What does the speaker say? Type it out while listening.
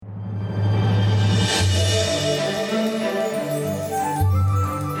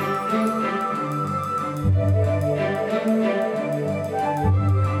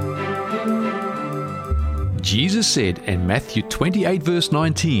Jesus said in Matthew 28 verse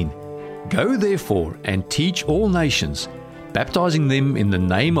 19, "Go therefore and teach all nations, baptizing them in the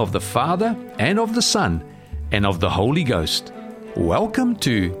name of the Father and of the Son and of the Holy Ghost." Welcome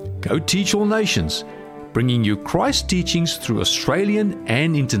to Go Teach All Nations, bringing you Christ teachings through Australian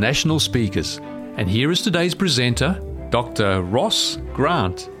and international speakers. And here is today's presenter, Dr. Ross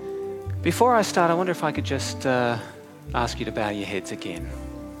Grant. Before I start, I wonder if I could just ask you to bow your heads again.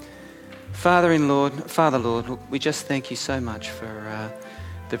 Father, Lord, look, we just thank you so much for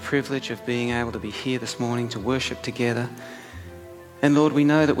the privilege of being able to be here this morning to worship together. And Lord, we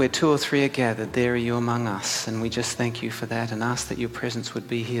know that where two or three are gathered, there are you among us. And we just thank you for that and ask that your presence would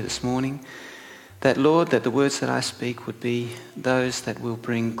be here this morning. That, Lord, that the words that I speak would be those that will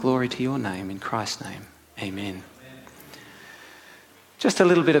bring glory to your name, in Christ's name. Amen. Just a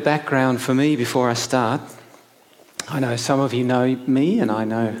little bit of background for me before I start. I know some of you know me, and I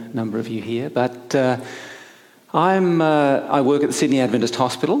know a number of you here, but I work at the Sydney Adventist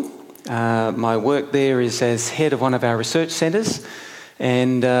Hospital. My work there is as head of one of our research centres,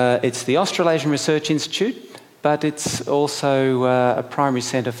 and it's the Australasian Research Institute, but it's also a primary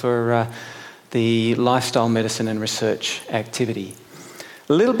centre for the lifestyle medicine and research activity.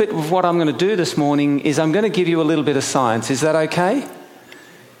 A little bit of what I'm going to do this morning is I'm going to give you a little bit of science. Is that okay?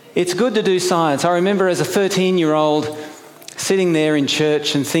 It's good to do science. I remember as a 13-year-old sitting there in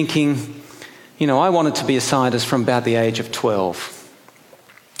church and thinking, I wanted to be a scientist from about the age of 12.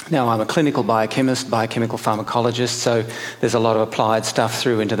 Now, I'm a clinical biochemist, biochemical pharmacologist, so there's a lot of applied stuff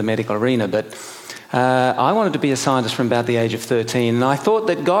through into the medical arena, but I wanted to be a scientist from about the age of 13, and I thought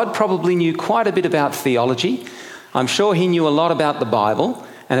that God probably knew quite a bit about theology. I'm sure he knew a lot about the Bible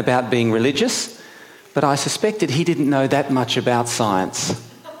and about being religious, but I suspected he didn't know that much about science.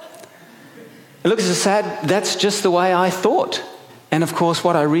 And look, it's sad, that's just the way I thought. And of course,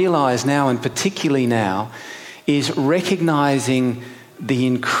 what I realise now, and particularly now, is recognising the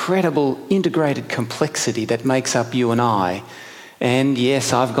incredible integrated complexity that makes up you and I. And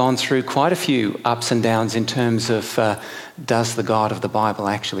yes, I've gone through quite a few ups and downs in terms of does the God of the Bible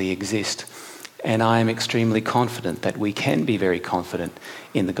actually exist? And I am extremely confident that we can be very confident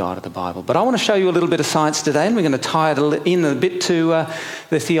in the God of the Bible. But I want to show you a little bit of science today, and we're going to tie it in a bit to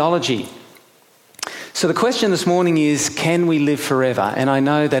the theology. So the question this morning is, can we live forever? And I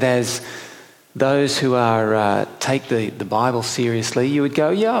know that as those who are take the Bible seriously, you would go,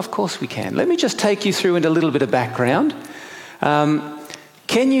 yeah, of course we can. Let me just take you through into a little bit of background.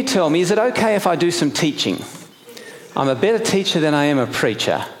 Can you tell me, is it okay if I do some teaching? I'm a better teacher than I am a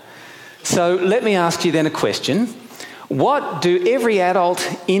preacher. So let me ask you then a question. What do every adult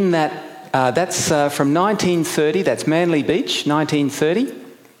in that, that's from 1930, that's Manly Beach, 1930.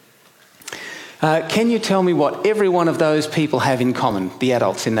 Can you tell me what every one of those people have in common, the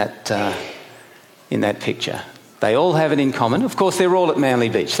adults in that picture? They all have it in common. Of course, they're all at Manly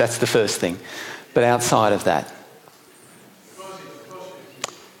Beach. That's the first thing. But outside of that.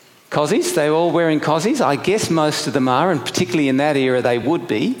 Cozies. They're all wearing cozies. I guess most of them are, and particularly in that era they would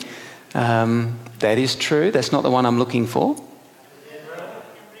be. That is true. That's not the one I'm looking for.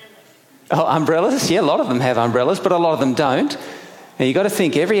 Oh, umbrellas. Yeah, a lot of them have umbrellas, but a lot of them don't. Now, you've got to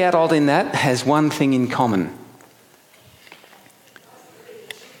think, every adult in that has one thing in common.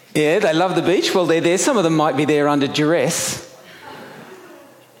 Yeah, they love the beach. Well, they're there. Some of them might be there under duress.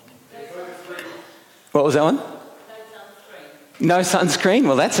 What was that one? No sunscreen.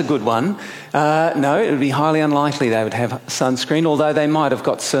 Well, that's a good one. No, it would be highly unlikely they would have sunscreen, although they might have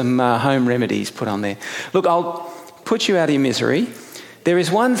got some home remedies put on there. Look, I'll put you out of your misery. There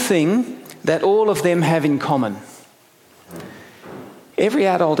is one thing that all of them have in common. Every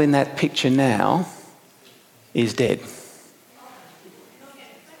adult in that picture now is dead.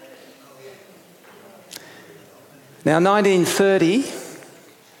 Now, 1930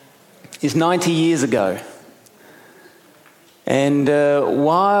 is 90 years ago. And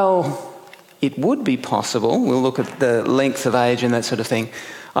while it would be possible, we'll look at the length of age and that sort of thing,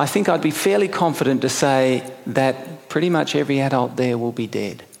 I think I'd be fairly confident to say that pretty much every adult there will be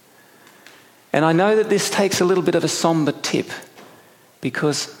dead. And I know that this takes a little bit of a somber tip,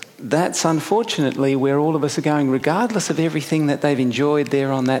 because that's unfortunately where all of us are going, regardless of everything that they've enjoyed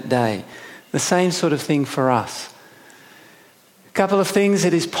there on that day. The same sort of thing for us. A couple of things.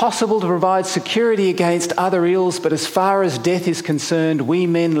 It is possible to provide security against other ills, but as far as death is concerned, we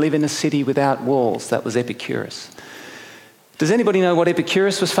men live in a city without walls. That was Epicurus. Does anybody know what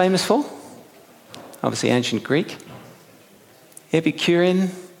Epicurus was famous for? Obviously ancient Greek. Epicurean.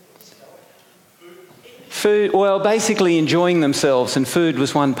 Food, well, basically enjoying themselves, and food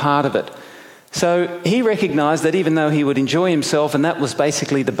was one part of it. So he recognised that even though he would enjoy himself, and that was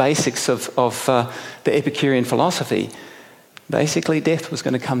basically the basics of the Epicurean philosophy, basically death was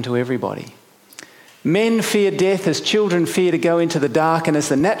going to come to everybody. Men fear death as children fear to go into the dark, and as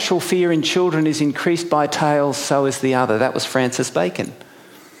the natural fear in children is increased by tales, so is the other. That was Francis Bacon.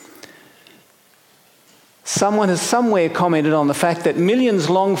 Someone has somewhere commented on the fact that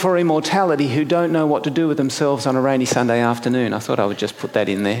millions long for immortality who don't know what to do with themselves on a rainy Sunday afternoon. I thought I would just put that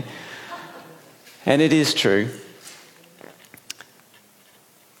in there. And it is true.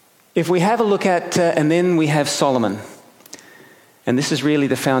 If we have a look at, and then we have Solomon, and this is really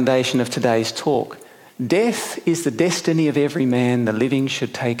the foundation of today's talk. Death is the destiny of every man, the living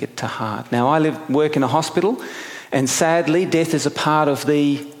should take it to heart. Now, I work in a hospital, and sadly, death is a part of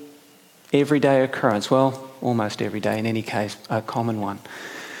the everyday occurrence. Well, almost every day, in any case, a common one.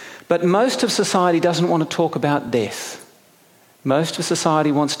 But most of society doesn't want to talk about death. Most of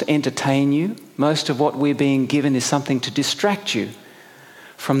society wants to entertain you. Most of what we're being given is something to distract you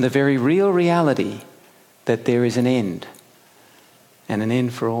from the very real reality that there is an end, and an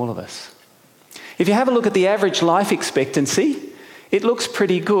end for all of us. If you have a look at the average life expectancy, it looks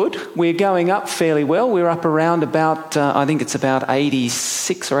pretty good. We're going up fairly well. We're up around about, I think it's about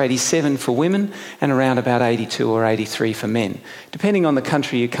 86 or 87 for women and around about 82 or 83 for men, depending on the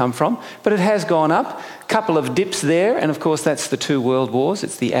country you come from. But it has gone up. A couple of dips there, and of course that's the 2 world wars.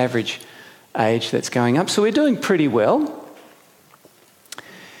 It's the average age that's going up. So we're doing pretty well.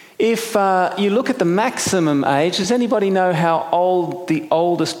 If you look at the maximum age, does anybody know how old the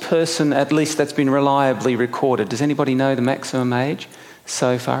oldest person, at least that's been reliably recorded, does anybody know the maximum age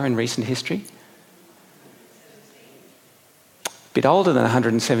so far in recent history? A bit older than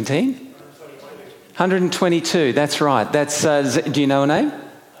 117? 122, that's right. That's, do you know a name?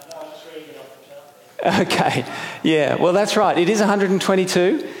 Okay, yeah, well that's right. It is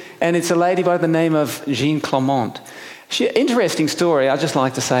 122, and it's a lady by the name of Jeanne Clement. Interesting story, I'd just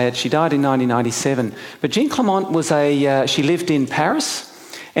like to say it. She died in 1997. But Jeanne Clement was she lived in Paris,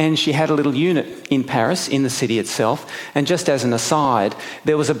 and she had a little unit in Paris, in the city itself. And just as an aside,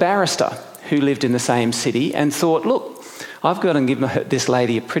 there was a barrister who lived in the same city and thought, look, I've got to give this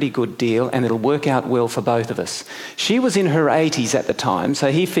lady a pretty good deal and it'll work out well for both of us. She was in her 80s at the time,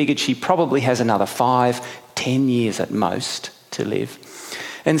 so he figured she probably has another 5-10 years at most to live.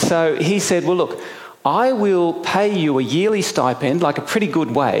 And so he said, well, look, I will pay you a yearly stipend, like a pretty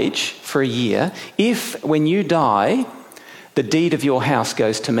good wage for a year, if when you die, the deed of your house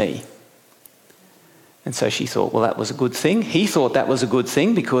goes to me. And so she thought, well, that was a good thing. He thought that was a good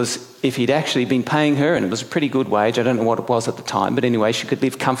thing because if he'd actually been paying her, and it was a pretty good wage, I don't know what it was at the time, but anyway, she could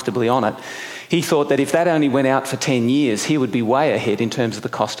live comfortably on it. He thought that if that only went out for 10 years, he would be way ahead in terms of the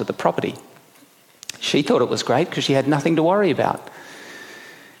cost of the property. She thought it was great because she had nothing to worry about.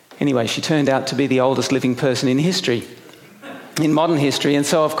 Anyway, she turned out to be the oldest living person in history, in modern history. And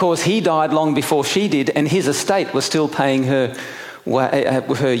so, of course, he died long before she did, and his estate was still paying her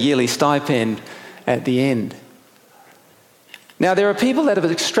yearly stipend at the end. Now, there are people that have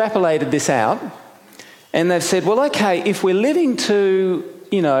extrapolated this out, and they've said, well, okay, if we're living to,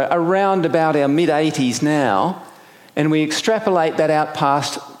 around about our mid-80s now, and we extrapolate that out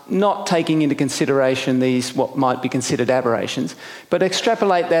past, not taking into consideration these what might be considered aberrations, but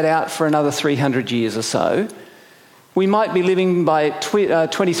extrapolate that out for another 300 years or so, we might be living by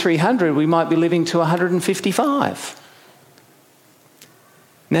 2300, we might be living to 155.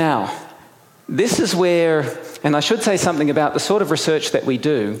 Now, this is where, and I should say something about the sort of research that we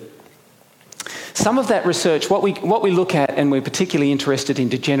do. Some of that research, what we look at, and we're particularly interested in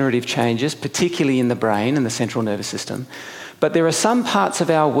degenerative changes, particularly in the brain and the central nervous system. But there are some parts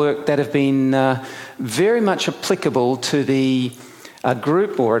of our work that have been very much applicable to the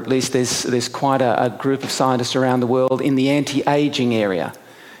group, or at least there's quite a group of scientists around the world in the anti-aging area.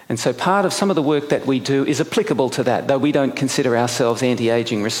 And so part of some of the work that we do is applicable to that, though we don't consider ourselves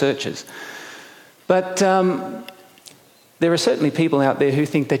anti-aging researchers. But there are certainly people out there who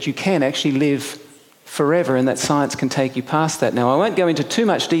think that you can actually live forever and that science can take you past that. Now, I won't go into too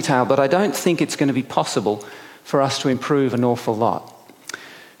much detail, but I don't think it's going to be possible for us to improve an awful lot.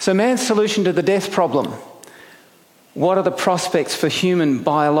 So man's solution to the death problem. What are the prospects for human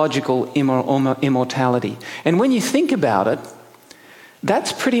biological immortality? And when you think about it,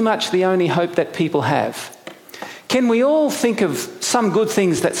 that's pretty much the only hope that people have. Can we all think of some good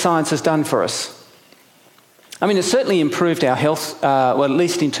things that science has done for us? I mean, it's certainly improved our health, well, at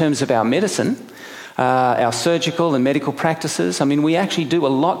least in terms of our medicine, our surgical and medical practices. I mean, we actually do a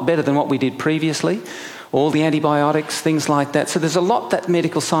lot better than what we did previously. All the antibiotics, things like that. So there's a lot that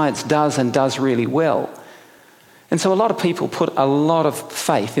medical science does and does really well. And so a lot of people put a lot of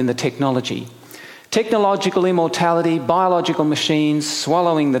faith in the technology. Technological immortality, biological machines,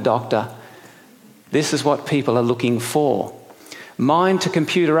 swallowing the doctor. This is what people are looking for. Mind to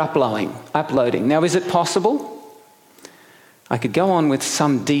computer uploading. Now, is it possible? I could go on with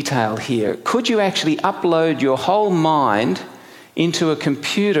some detail here. Could you actually upload your whole mind into a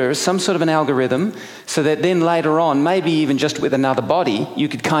computer, some sort of an algorithm, so that then later on, maybe even just with another body, you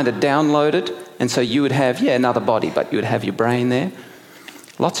could kind of download it, and so you would have, another body, but you would have your brain there?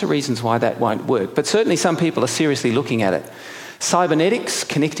 Lots of reasons why that won't work, but certainly some people are seriously looking at it. Cybernetics,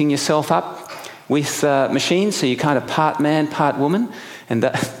 connecting yourself up with machines, so you're kind of part man, part woman, and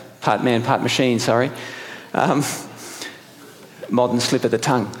part man, part machine, sorry. Modern slip of the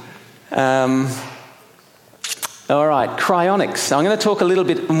tongue. All right, cryonics. I'm going to talk a little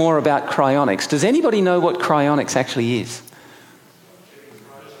bit more about cryonics. Does anybody know what cryonics actually is?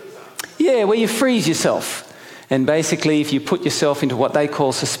 Yeah, where you freeze yourself. And basically, if you put yourself into what they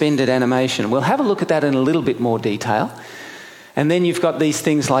call suspended animation. We'll have a look at that in a little bit more detail. And then you've got these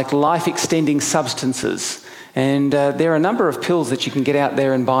things like life-extending substances. And there are a number of pills that you can get out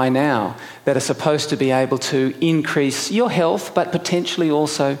there and buy now that are supposed to be able to increase your health, but potentially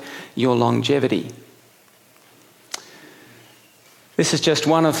also your longevity. This is just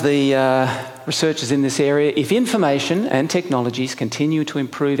one of the researchers in this area. If information and technologies continue to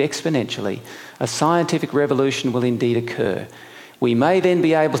improve exponentially, a scientific revolution will indeed occur. We may then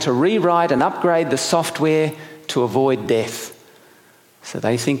be able to rewrite and upgrade the software to avoid death. So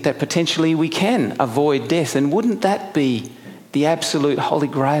they think that potentially we can avoid death. And wouldn't that be the absolute holy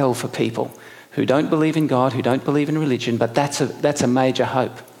grail for people who don't believe in God, who don't believe in religion? But that's a major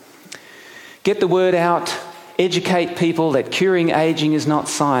hope. Get the word out. Educate people that curing aging is not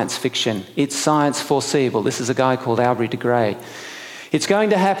science fiction. It's science foreseeable. This is a guy called Aubrey de Grey. It's going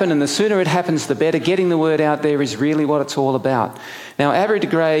to happen, and the sooner it happens, the better. Getting the word out there is really what it's all about. Now, Aubrey de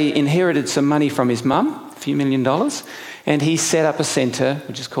Grey inherited some money from his mum, a few $1 million, and he set up a centre,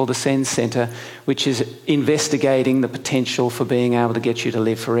 which is called the SENS Centre, which is investigating the potential for being able to get you to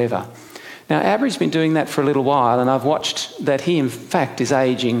live forever. Now, Aubrey's been doing that for a little while, and I've watched that he, in fact, is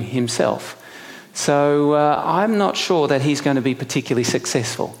ageing himself. So I'm not sure that he's going to be particularly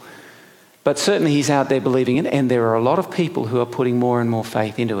successful. But certainly he's out there believing it, and there are a lot of people who are putting more and more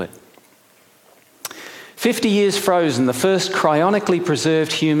faith into it. 50 years frozen, the first cryonically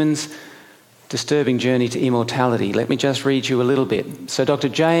preserved humans, disturbing journey to immortality. Let me just read you a little bit. So Dr.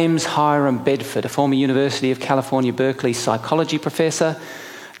 James Hiram Bedford, a former University of California, Berkeley psychology professor,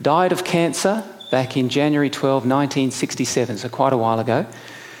 died of cancer back in January 12, 1967, so quite a while ago.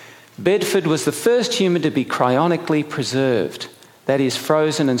 Bedford was the first human to be cryonically preserved, that is,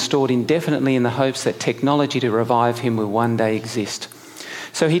 frozen and stored indefinitely in the hopes that technology to revive him will one day exist.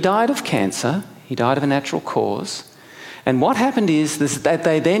 So he died of cancer, he died of a natural cause, and what happened is that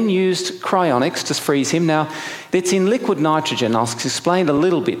they then used cryonics to freeze him. Now, it's in liquid nitrogen. I'll explain a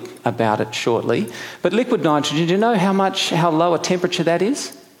little bit about it shortly. But liquid nitrogen, do you know how low a temperature that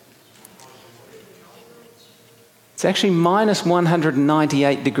is? It's actually minus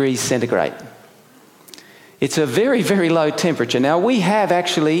 198 degrees centigrade. It's a very, very low temperature. Now, we have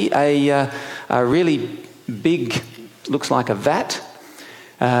actually a really big, looks like a vat,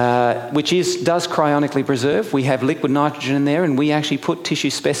 which does cryonically preserve. We have liquid nitrogen in there, and we actually put tissue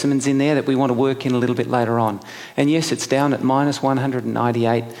specimens in there that we want to work in a little bit later on. And yes, it's down at minus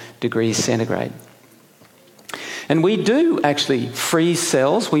 198 degrees centigrade. And we do actually freeze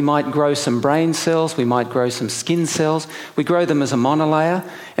cells. We might grow some brain cells. We might grow some skin cells. We grow them as a monolayer.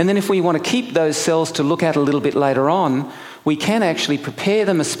 And then if we want to keep those cells to look at a little bit later on, we can actually prepare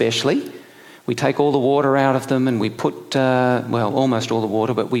them especially. We take all the water out of them and we put, almost all the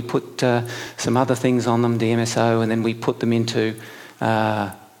water, but we put some other things on them, DMSO, and then we put them into,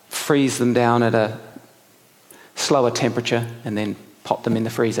 freeze them down at a slower temperature and then pop them in the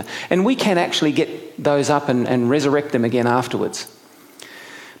freezer. And we can actually get those up and resurrect them again afterwards.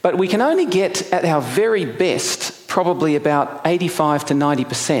 But we can only get, at our very best, probably about 85 to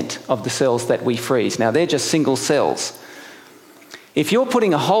 90% of the cells that we freeze. Now, they're just single cells. If you're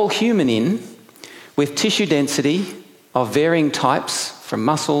putting a whole human in with tissue density of varying types, from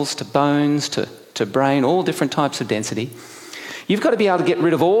muscles to bones to brain, all different types of density, you've got to be able to get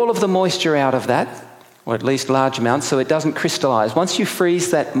rid of all of the moisture out of that, or at least large amounts, so it doesn't crystallize. Once you freeze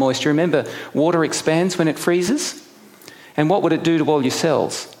that moisture, remember, water expands when it freezes. And what would it do to all your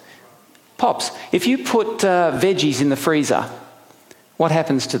cells? Pops. If you put veggies in the freezer, what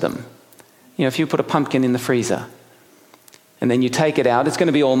happens to them? You know, if you put a pumpkin in the freezer and then you take it out, it's going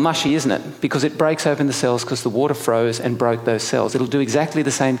to be all mushy, isn't it? Because it breaks open the cells because the water froze and broke those cells. It'll do exactly the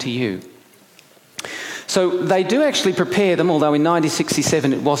same to you. So they do actually prepare them, although in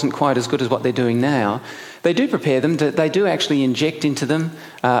 1967 it wasn't quite as good as what they're doing now. They do prepare them. They do actually inject into them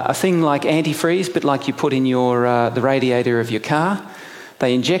a thing like antifreeze, but like you put in your the radiator of your car.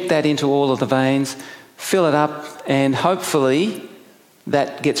 They inject that into all of the veins, fill it up, and hopefully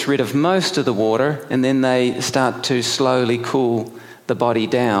that gets rid of most of the water, and then they start to slowly cool the body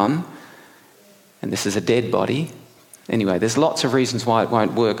down. And this is a dead body. Anyway, there's lots of reasons why it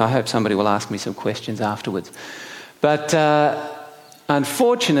won't work. I hope somebody will ask me some questions afterwards. But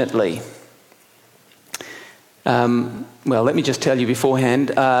unfortunately, well, let me just tell you beforehand.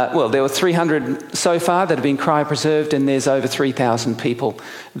 There were 300 so far that have been cryopreserved, and there's over 3,000 people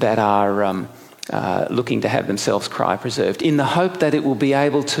that are looking to have themselves cryopreserved in the hope that it will be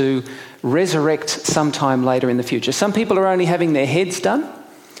able to resurrect sometime later in the future. Some people are only having their heads done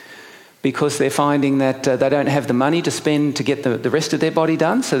because they're finding that they don't have the money to spend to get the rest of their body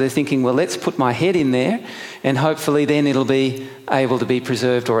done. So they're thinking, well, let's put my head in there and hopefully then it'll be able to be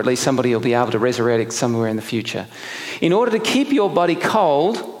preserved, or at least somebody will be able to resurrect it somewhere in the future. In order to keep your body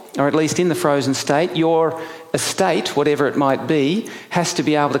cold, or at least in the frozen state, your estate, whatever it might be, has to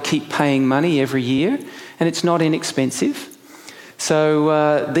be able to keep paying money every year, and it's not inexpensive.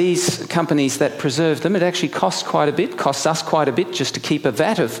 So these companies that preserve them, it actually costs us quite a bit just to keep a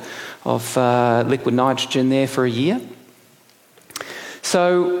vat of liquid nitrogen there for a year.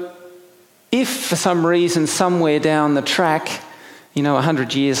 So if for some reason somewhere down the track,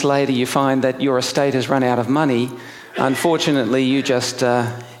 100 years later you find that your estate has run out of money, unfortunately you just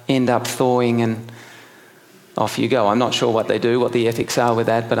end up thawing and off you go. I'm not sure what they do, what the ethics are with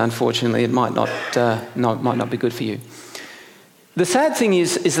that, but unfortunately it might not be good for you. The sad thing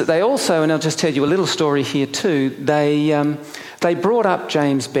is that they also, and I'll just tell you a little story here too, they brought up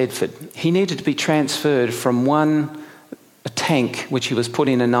James Bedford. He needed to be transferred from a tank, which he was put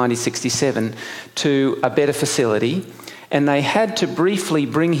in 1967, to a better facility, and they had to briefly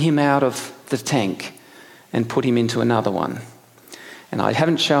bring him out of the tank and put him into another one. And I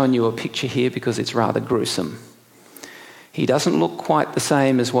haven't shown you a picture here because it's rather gruesome. He doesn't look quite the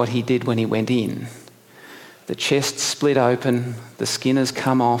same as what he did when he went in. The chest split open, the skin has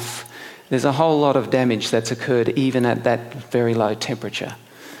come off. There's a whole lot of damage that's occurred even at that very low temperature.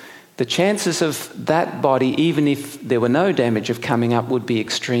 The chances of that body, even if there were no damage of coming up, would be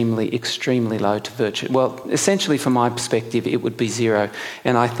extremely, extremely low to virtually. Well, essentially from my perspective, it would be zero.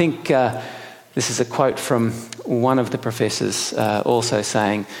 And I think this is a quote from one of the professors also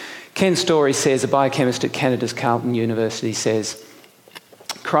saying, Ken Story says, a biochemist at Canada's Carleton University says,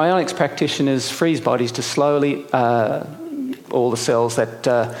 cryonics practitioners freeze bodies to slowly all the cells that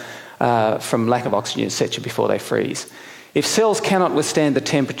from lack of oxygen, etc., before they freeze. If cells cannot withstand the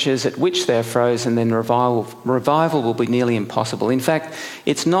temperatures at which they are frozen, then revival will be nearly impossible. In fact,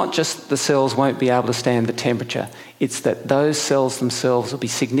 it's not just the cells won't be able to stand the temperature, it's that those cells themselves will be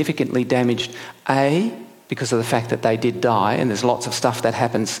significantly damaged, A, because of the fact that they did die, and there's lots of stuff that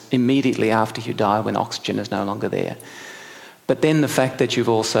happens immediately after you die when oxygen is no longer there. But then the fact that you've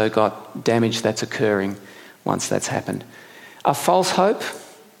also got damage that's occurring once that's happened. A false hope.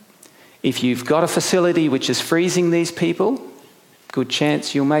 If you've got a facility which is freezing these people, good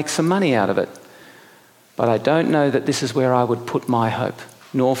chance you'll make some money out of it. But I don't know that this is where I would put my hope,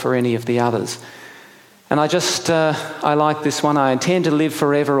 nor for any of the others. And I like this one. I intend to live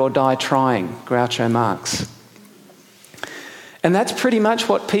forever or die trying, Groucho Marx. And that's pretty much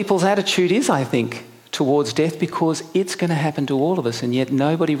what people's attitude is, I think, towards death, because it's going to happen to all of us, and yet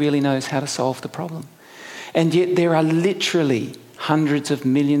nobody really knows how to solve the problem. And yet there are literally hundreds of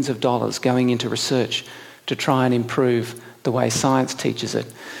millions of dollars going into research to try and improve the way science teaches it.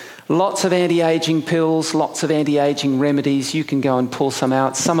 Lots of anti-aging pills, lots of anti-aging remedies. You can go and pull some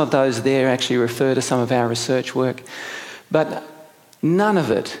out. Some of those there actually refer to some of our research work. But none of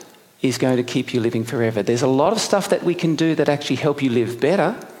it is going to keep you living forever. There's a lot of stuff that we can do that actually help you live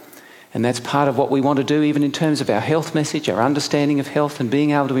better. And that's part of what we want to do, even in terms of our health message, our understanding of health, and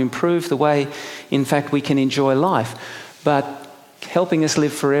being able to improve the way, in fact, we can enjoy life. But helping us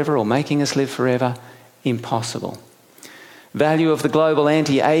live forever or making us live forever, impossible. Value of the global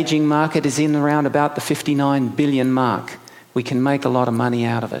anti-aging market is in around about the 59 billion mark. We can make a lot of money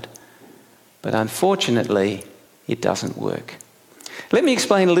out of it. But unfortunately, it doesn't work. Let me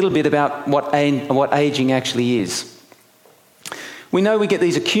explain a little bit about what aging actually is. We know we get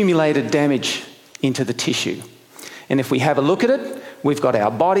these accumulated damage into the tissue. And if we have a look at it, we've got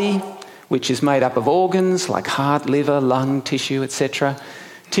our body, which is made up of organs like heart, liver, lung, tissue, etc.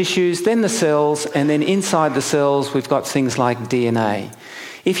 Tissues, then the cells, and then inside the cells we've got things like DNA.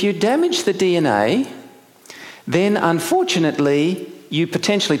 If you damage the DNA, then unfortunately you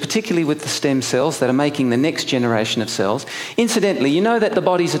potentially, particularly with the stem cells that are making the next generation of cells, incidentally, you know that the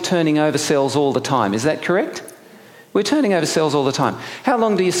bodies are turning over cells all the time. Is that correct? We're turning over cells all the time. How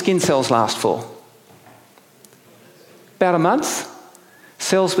long do your skin cells last for? About a month.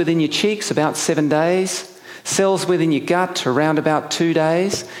 Cells within your cheeks, about 7 days. Cells within your gut, around about 2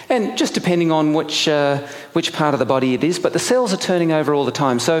 days. And just depending on which part of the body it is, but the cells are turning over all the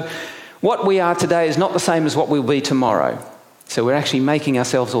time. So what we are today is not the same as what we'll be tomorrow. So we're actually making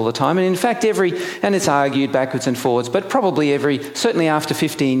ourselves all the time. And in fact, and it's argued backwards and forwards, but probably certainly after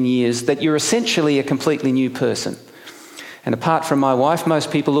 15 years, that you're essentially a completely new person. And apart from my wife,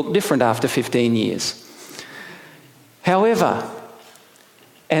 most people look different after 15 years. However,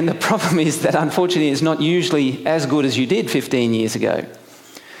 and the problem is that unfortunately it's not usually as good as you did 15 years ago.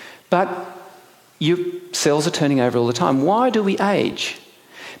 But your cells are turning over all the time. Why do we age?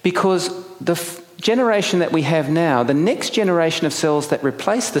 Because the generation that we have now, the next generation of cells that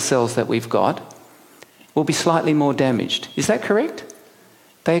replace the cells that we've got, will be slightly more damaged. Is that correct?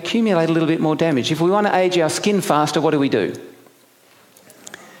 They accumulate a little bit more damage. If we want to age our skin faster, what do?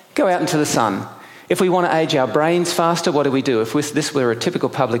 Go out into the sun. If we want to age our brains faster, what do? If this were a typical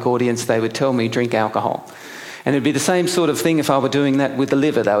public audience, they would tell me drink alcohol. And it'd be the same sort of thing if I were doing that with the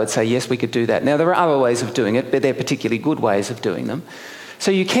liver. They would say, yes, we could do that. Now, there are other ways of doing it, but they're particularly good ways of doing them.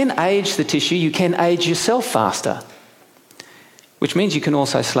 So you can age the tissue, you can age yourself faster, which means you can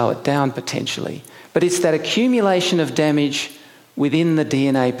also slow it down potentially. But it's that accumulation of damage within the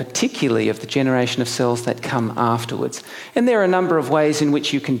DNA, particularly of the generation of cells that come afterwards. And there are a number of ways in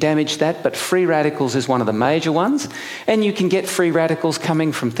which you can damage that, but free radicals is one of the major ones. And you can get free radicals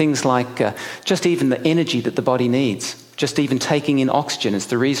coming from things like just even the energy that the body needs. Just even taking in oxygen is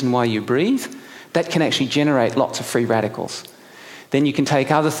the reason why you breathe. That can actually generate lots of free radicals. Then you can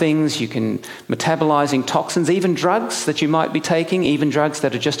take other things, you can metabolizing toxins, even drugs that you might be taking, even drugs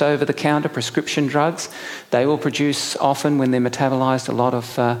that are just over-the-counter, prescription drugs. They will produce often, when they're metabolized, a lot of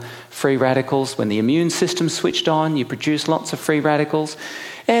free radicals. When the immune system's switched on, you produce lots of free radicals.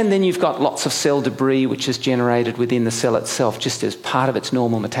 And then you've got lots of cell debris which is generated within the cell itself, just as part of its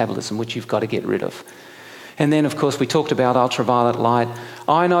normal metabolism, which you've got to get rid of. And then, of course, we talked about ultraviolet light,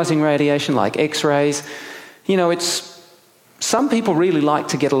 ionizing radiation like X-rays. You know, some people really like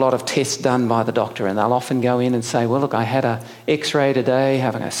to get a lot of tests done by the doctor, and they'll often go in and say, well, look, I had a X-ray today,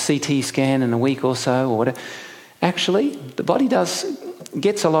 having a CT scan in a week or so, or whatever. Actually, the body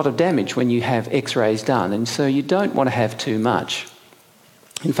gets a lot of damage when you have X-rays done, and so you don't want to have too much.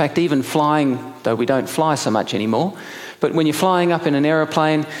 In fact, even flying, though we don't fly so much anymore, but when you're flying up in an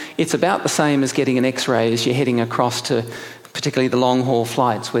aeroplane, it's about the same as getting an X-ray as you're heading across to particularly the long-haul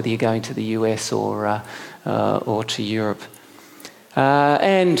flights, whether you're going to the US or to Europe.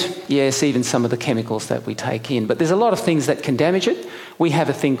 And yes, even some of the chemicals that we take in. But there's a lot of things that can damage it. We have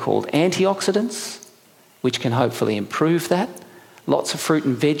a thing called antioxidants, which can hopefully improve that. Lots of fruit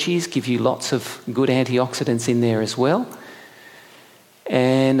and veggies give you lots of good antioxidants in there as well.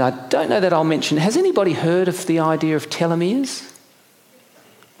 And I don't know that I'll mention, has anybody heard of the idea of telomeres?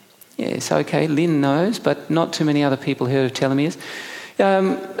 Yes, okay, Lynn knows, but not too many other people heard of telomeres.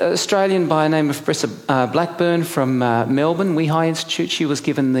 Australian by the name of Professor Blackburn from Melbourne, Weihai Institute. She was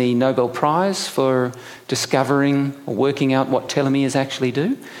given the Nobel Prize for discovering or working out what telomeres actually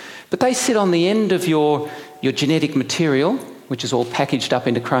do. But they sit on the end of your genetic material, which is all packaged up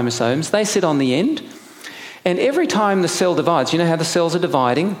into chromosomes. They sit on the end. And every time the cell divides, you know how the cells are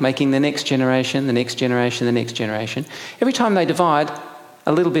dividing, making the next generation, the next generation, the next generation. Every time they divide,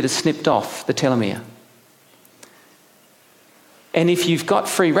 a little bit is snipped off the telomere. And if you've got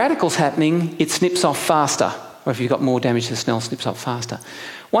free radicals happening, it snips off faster. Or if you've got more damage, the cell snips off faster.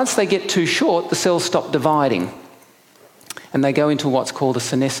 Once they get too short, the cells stop dividing. And they go into what's called a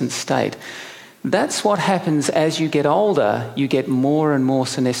senescent state. That's what happens as you get older. You get more and more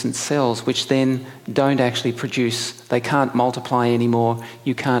senescent cells, which then don't actually produce. They can't multiply anymore.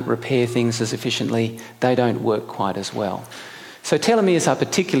 You can't repair things as efficiently. They don't work quite as well. So telomeres are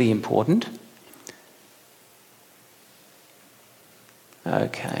particularly important.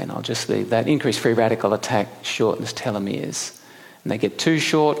 Okay, and I'll just leave that. Increased free radical attack shortens telomeres. And they get too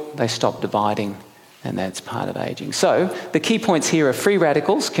short, they stop dividing, and that's part of aging. So the key points here are free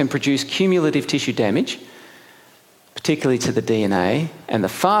radicals can produce cumulative tissue damage, particularly to the DNA, and the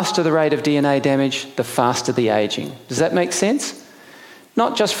faster the rate of DNA damage, the faster the aging. Does that make sense?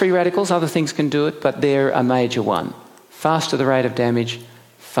 Not just free radicals, other things can do it, but they're a major one. Faster the rate of damage,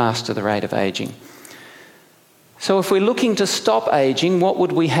 faster the rate of aging. So if we're looking to stop aging, what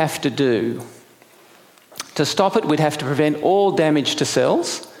would we have to do? To stop it, we'd have to prevent all damage to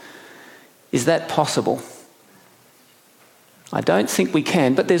cells. Is that possible? I don't think we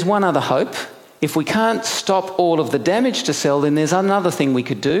can, but there's one other hope. If we can't stop all of the damage to cell, then there's another thing we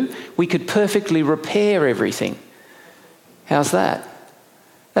could do. We could perfectly repair everything. How's that?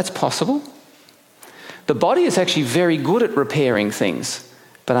 That's possible. The body is actually very good at repairing things,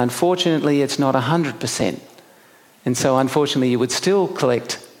 but unfortunately it's not 100%. And so unfortunately you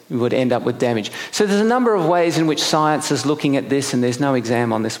would end up with damage. So there's a number of ways in which science is looking at this, and there's no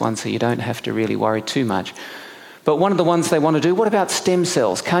exam on this one, so you don't have to really worry too much. But one of the ones they want to do, what about stem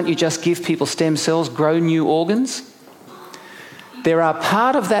cells? Can't you just give people stem cells, grow new organs? There are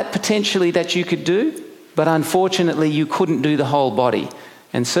part of that potentially that you could do, but unfortunately you couldn't do the whole body.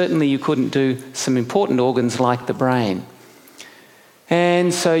 And certainly you couldn't do some important organs like the brain.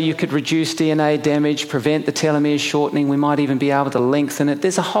 And so you could reduce DNA damage, prevent the telomeres shortening. We might even be able to lengthen it.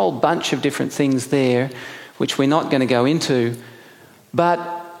 There's a whole bunch of different things there, which we're not going to go into. But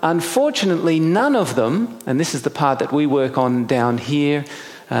unfortunately, none of them, and this is the part that we work on down here,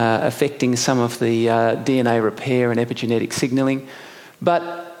 affecting some of the DNA repair and epigenetic signalling.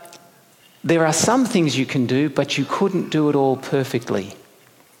 But there are some things you can do, but you couldn't do it all perfectly.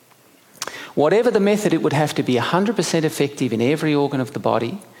 Whatever the method, it would have to be 100% effective in every organ of the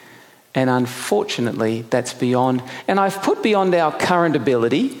body. And unfortunately, that's beyond, and I've put beyond our current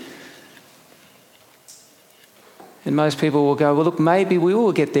ability. And most people will go, well, look, maybe we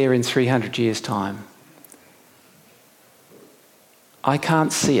will get there in 300 years' time. I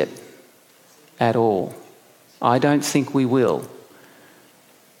can't see it at all. I don't think we will.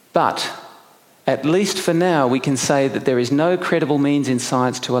 But at least for now, we can say that there is no credible means in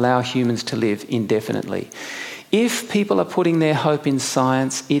science to allow humans to live indefinitely. If people are putting their hope in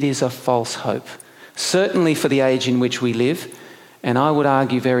science, it is a false hope. Certainly for the age in which we live, and I would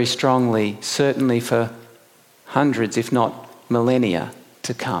argue very strongly, certainly for hundreds, if not millennia,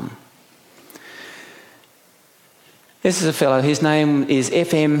 to come. This is a fellow, his name is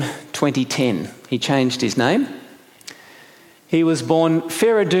FM 2010. He changed his name. He was born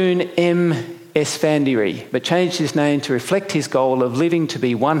Feridun M. Esfandiri, but changed his name to reflect his goal of living to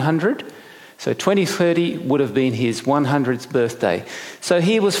be 100. So 2030 would have been his 100th birthday. So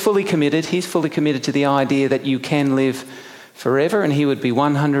he was fully committed. He's fully committed to the idea that you can live forever, and he would be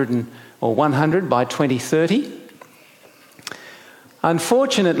 100 by 2030.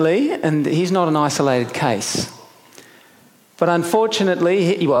 Unfortunately, and he's not an isolated case, but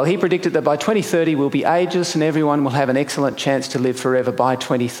unfortunately, he predicted that by 2030 we'll be ageless and everyone will have an excellent chance to live forever by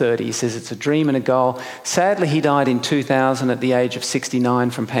 2030. He says it's a dream and a goal. Sadly, he died in 2000 at the age of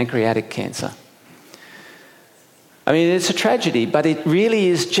 69 from pancreatic cancer. I mean, it's a tragedy, but it really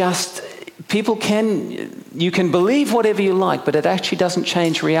is just, you can believe whatever you like, but it actually doesn't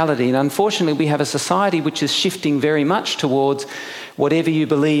change reality. And unfortunately, we have a society which is shifting very much towards whatever you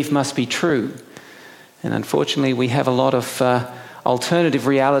believe must be true. And unfortunately, we have a lot of alternative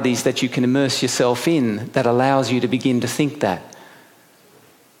realities that you can immerse yourself in that allows you to begin to think that.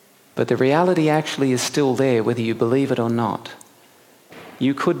 But the reality actually is still there, whether you believe it or not.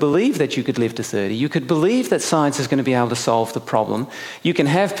 You could believe that you could live to 30. You could believe that science is going to be able to solve the problem. You can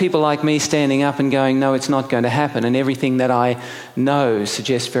have people like me standing up and going, no, it's not going to happen. And everything that I know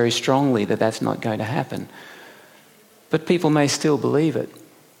suggests very strongly that that's not going to happen. But people may still believe it.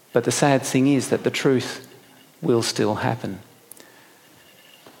 But the sad thing is that the truth will still happen.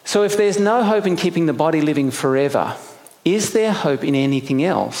 So if there's no hope in keeping the body living forever, is there hope in anything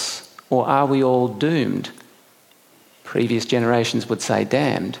else? Or are we all doomed? Previous generations would say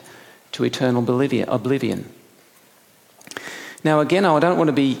damned to eternal oblivion. Now again, I don't want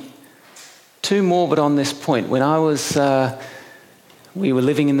to be too morbid on this point. When we were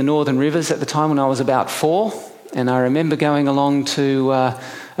living in the Northern Rivers at the time when I was about 4, and I remember going along to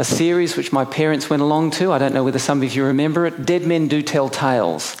a series which my parents went along to. I don't know whether some of you remember it. Dead Men Do Tell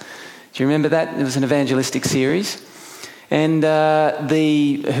Tales. Do you remember that? It was an evangelistic series. And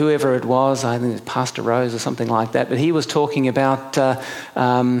whoever it was, I think it was Pastor Rose or something like that, but he was talking about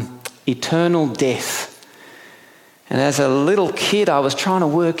eternal death. And as a little kid, I was trying to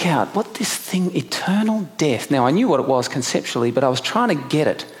work out what this thing, eternal death. Now, I knew what it was conceptually, but I was trying to get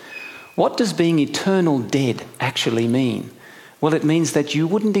it. What does being eternal dead actually mean? Well, it means that you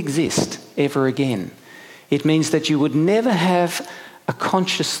wouldn't exist ever again. It means that you would never have a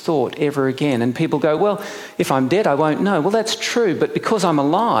conscious thought ever again. And people go, well, if I'm dead, I won't know. Well, that's true, but because I'm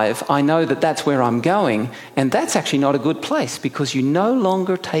alive, I know that that's where I'm going, and that's actually not a good place because you no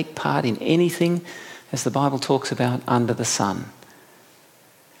longer take part in anything, as the Bible talks about, under the sun.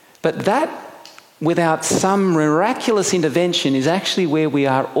 But that, without some miraculous intervention, is actually where we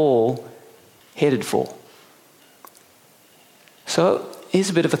are all headed for. So here's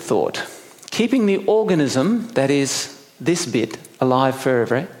a bit of a thought. Keeping the organism, that is this bit, alive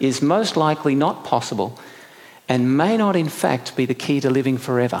forever, is most likely not possible and may not in fact be the key to living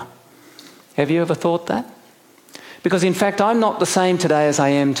forever. Have you ever thought that? Because in fact I'm not the same today as I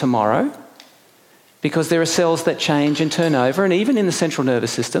am tomorrow, because there are cells that change and turn over, and even in the central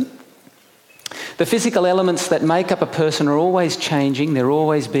nervous system, the physical elements that make up a person are always changing, they're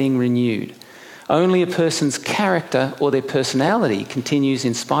always being renewed. Only a person's character or their personality continues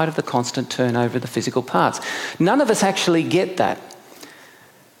in spite of the constant turnover of the physical parts. None of us actually get that.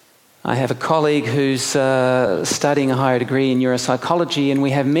 I have a colleague who's studying a higher degree in neuropsychology, and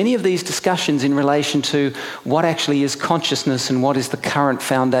we have many of these discussions in relation to what actually is consciousness and what is the current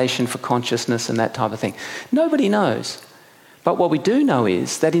foundation for consciousness and that type of thing. Nobody knows. But what we do know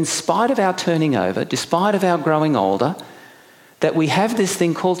is that in spite of our turning over, despite of our growing older, that we have this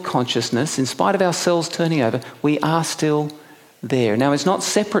thing called consciousness, in spite of our cells turning over, we are still there. Now, it's not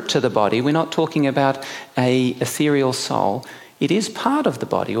separate to the body. We're not talking about an ethereal soul. It is part of the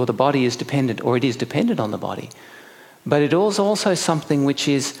body, or the body is dependent, or it is dependent on the body. But it is also something which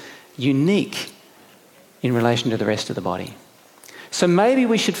is unique in relation to the rest of the body. So maybe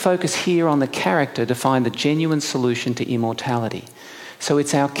we should focus here on the character to find the genuine solution to immortality. So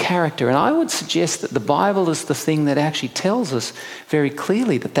it's our character. And I would suggest that the Bible is the thing that actually tells us very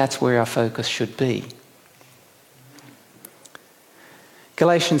clearly that that's where our focus should be.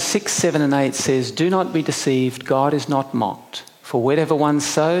 Galatians 6, 7 and 8 says, "Do not be deceived, God is not mocked. For whatever one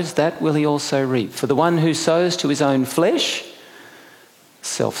sows, that will he also reap. For the one who sows to his own flesh,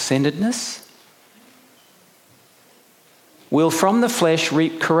 self-centeredness, will from the flesh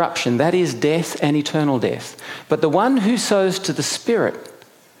reap corruption, that is death and eternal death. But the one who sows to the Spirit,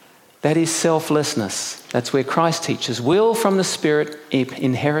 that is selflessness," that's where Christ teaches, "will from the Spirit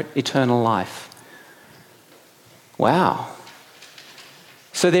inherit eternal life." Wow.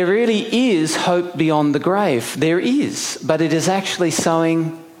 So there really is hope beyond the grave. There is, but it is actually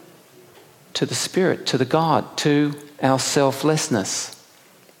sowing to the Spirit, to the God, to our selflessness.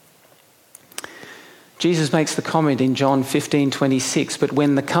 Jesus makes the comment in John 15:26, "But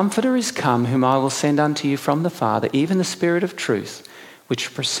when the Comforter is come, whom I will send unto you from the Father, even the Spirit of truth,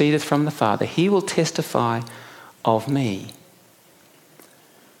 which proceedeth from the Father, he will testify of me."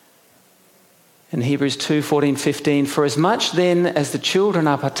 In Hebrews 2:14-15, "For as much then as the children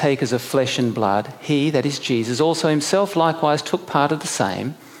are partakers of flesh and blood, he," that is Jesus, "also himself likewise took part of the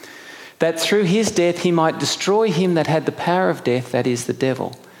same, that through his death he might destroy him that had the power of death, that is the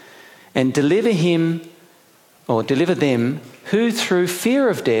devil, and deliver them who through fear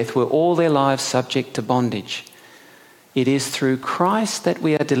of death were all their lives subject to bondage. It is through Christ that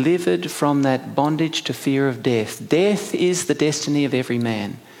we are delivered from that bondage to fear of death. Death is the destiny of every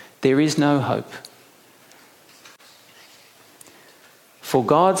man. There is no hope. For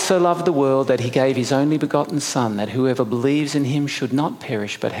God so loved the world that he gave his only begotten Son, that whoever believes in him should not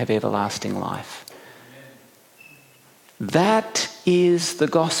perish but have everlasting life." That is the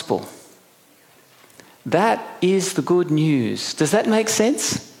gospel. That is the good news. Does that make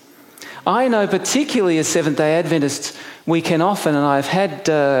sense? I know particularly as Seventh-day Adventists, we can often, and I've had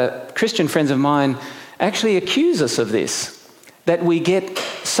Christian friends of mine actually accuse us of this, that we get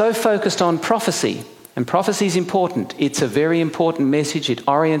so focused on prophecy. And prophecy is important. It's a very important message. It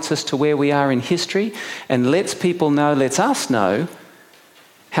orients us to where we are in history and lets us know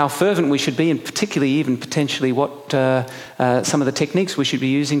how fervent we should be, and particularly even potentially what some of the techniques we should be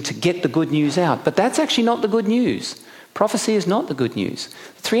using to get the good news out. But that's actually not the good news. Prophecy is not the good news.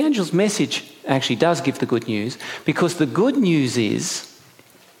 The three angels' message actually does give the good news, because the good news is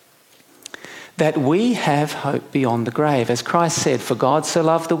that we have hope beyond the grave. As Christ said, "For God so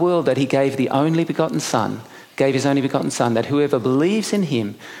loved the world that he gave his only begotten Son, that whoever believes in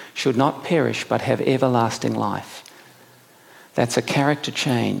him should not perish but have everlasting life." That's a character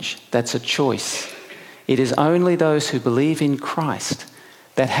change. That's a choice. It is only those who believe in Christ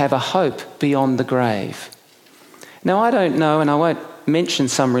that have a hope beyond the grave. Now, I don't know, and I won't mention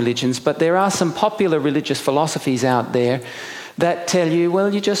some religions, but there are some popular religious philosophies out there that tell you,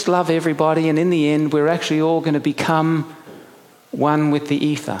 well, you just love everybody, and in the end, we're actually all going to become one with the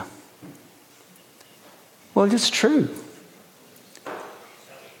ether. Well, it's true.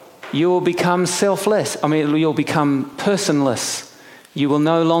 You will become selfless. You'll become personless. You will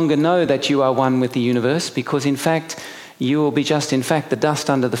no longer know that you are one with the universe, because in fact, you will be just in fact the dust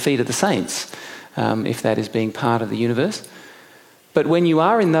under the feet of the saints, if that is being part of the universe. But when you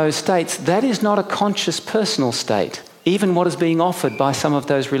are in those states, that is not a conscious personal state. Even what is being offered by some of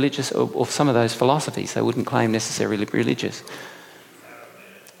those religious or some of those philosophies, they wouldn't claim necessarily religious.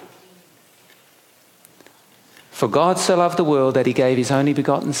 For God so loved the world that he gave his only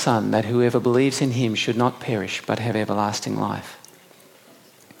begotten Son, that whoever believes in him should not perish but have everlasting life.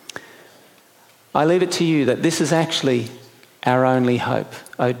 I leave it to you that this is actually our only hope.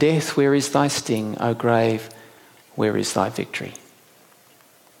 O death, where is thy sting? O grave, where is thy victory?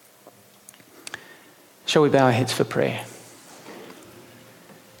 Shall we bow our heads for prayer?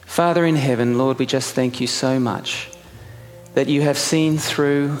 Father in heaven, Lord, we just thank you so much that you have seen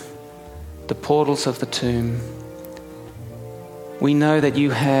through the portals of the tomb. We know that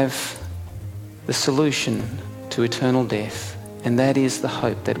you have the solution to eternal death, and that is the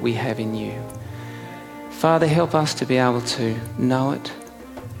hope that we have in you. Father, help us to be able to know it,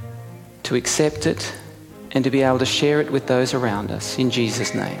 to accept it, and to be able to share it with those around us. In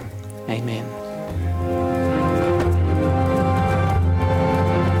Jesus' name, amen.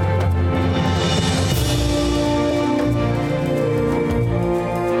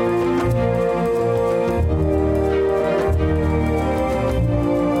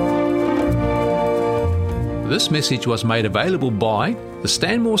 This message was made available by the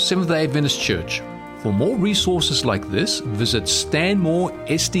Stanmore Seventh-day Adventist Church. For more resources like this, visit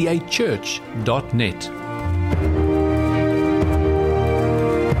stanmoresdachurch.net.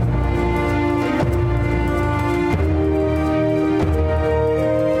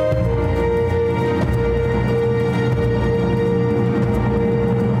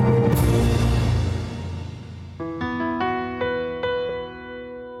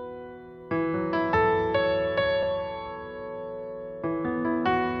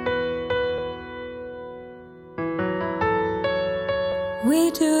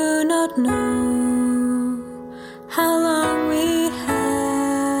 We do not know how long we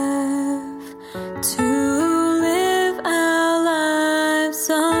have to live our lives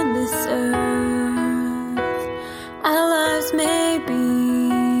on this earth. Our lives may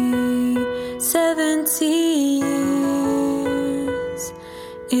be 70 years,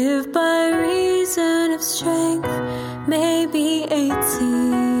 if by reason of strength, maybe 80.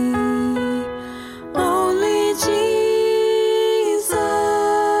 Only Jesus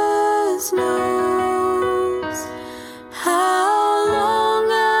knows how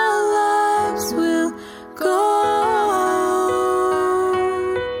long our lives will go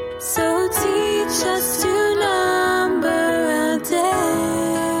on. So teach us to number our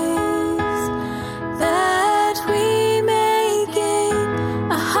days, that we may gain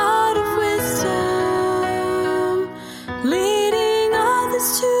a heart of wisdom, leading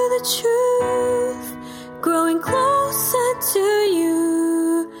others to the truth, growing closer to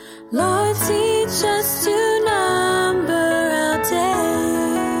you. Lord, teach us to number our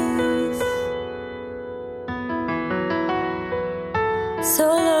days. So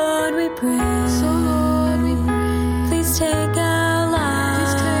Lord, we pray. Please take our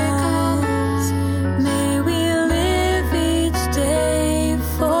lives. May we live each day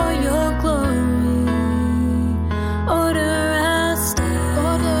for your glory. Order our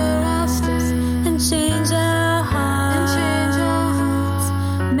steps and change our hearts.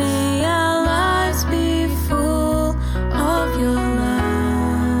 May our lives be full of your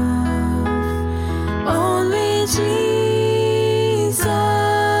love. Only Jesus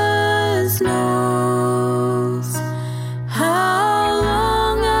knows how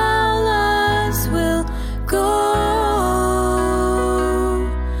long our lives will go.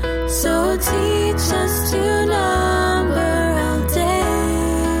 So teach us to number our days,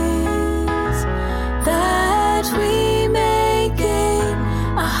 that we may gain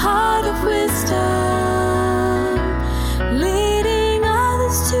a heart of wisdom, leading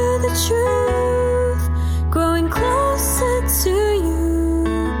others to the truth, growing closer to you.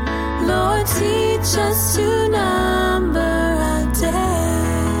 Lord, teach us to number our days.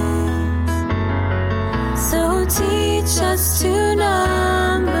 So teach us to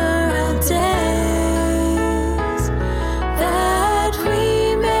number our days, that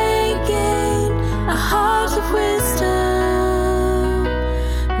we may gain a heart of wisdom,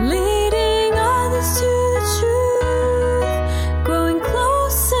 leading others to the truth, growing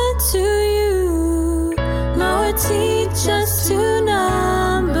closer to you. Lord, teach us to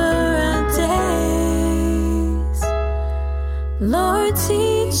number our days. Lord,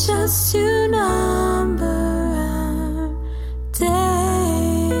 teach us to number our days.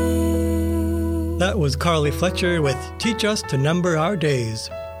 That was Carly Fletcher with Teach Us to Number Our Days.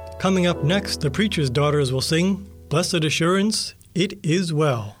 Coming up next, the Preacher's Daughters will sing Blessed Assurance, It Is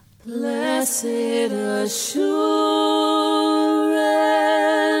Well. Blessed assurance,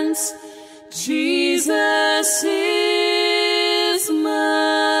 Jesus is mine.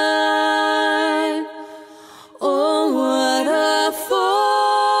 Oh, what a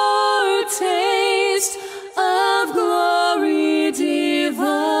foretaste of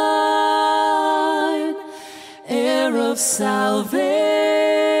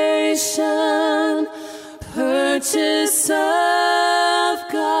salvation, purchase of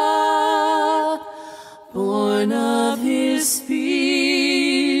God, born of His Spirit,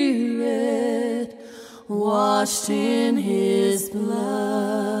 washed in His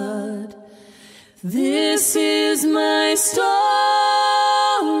blood. This is my story,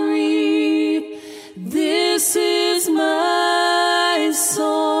 this is my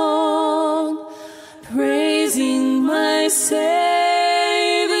song, praising my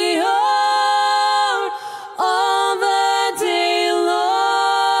Savior all the day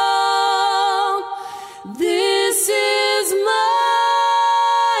long. This is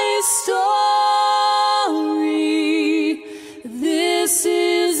my story, this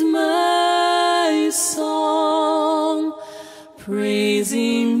is my song,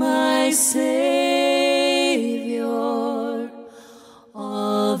 praising my Savior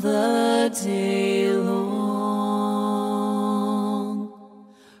all the day long.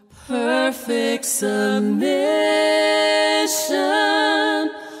 Perfect submission,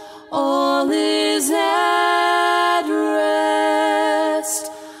 all is at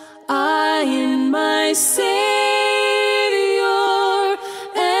rest. I in my Savior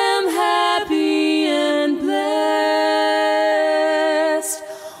am happy and blessed,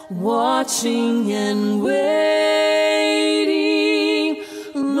 watching and waiting,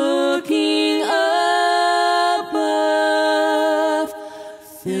 looking above,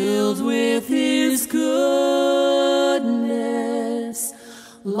 filled with His goodness,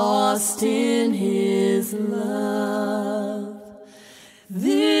 lost in His love.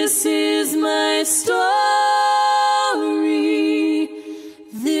 This is my story,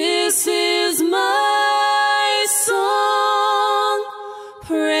 this is my song,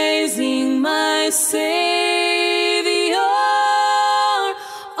 praising my Savior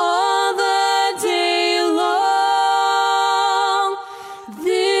all the day long.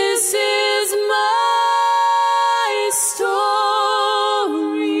 This is my story,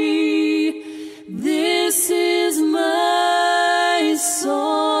 this is my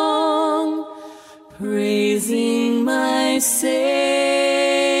song, praising my Savior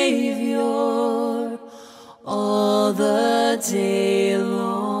all the day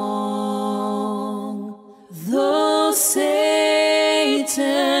long. Though Satan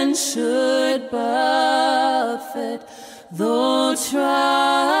should buffet, though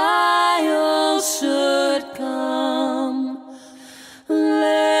trials should come,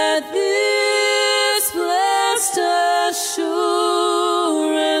 let this blessed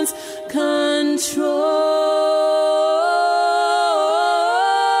assurance control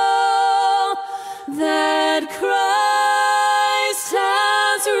that Christ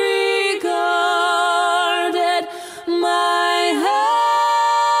has regarded my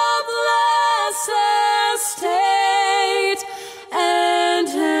helpless estate and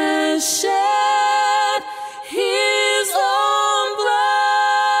has shed His own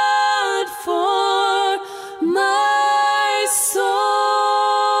blood for my soul.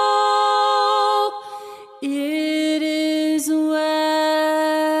 It is well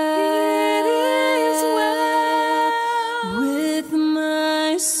with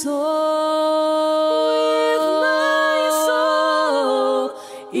my soul.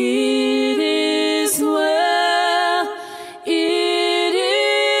 It is well, it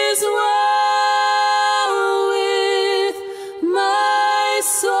is well with my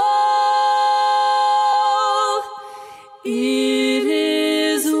soul. It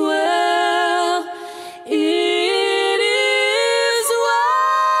is well, it is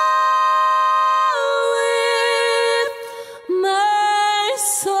well with my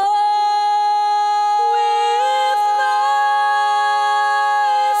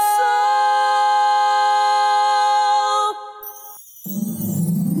soul.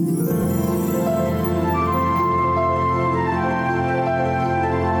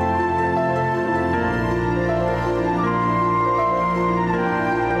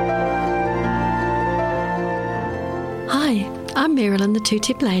 Hi, I'm Marilyn, the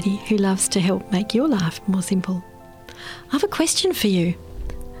two-tip lady who loves to help make your life more simple. I have a question for you.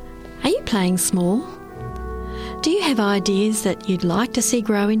 Are you playing small? Do you have ideas that you'd like to see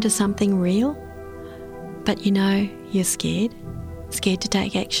grow into something real? But you know you're scared to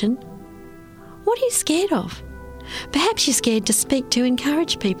take action? What are you scared of? Perhaps you're scared to speak to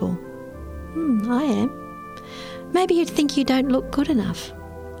encourage people. I am. Maybe you'd think you don't look good enough.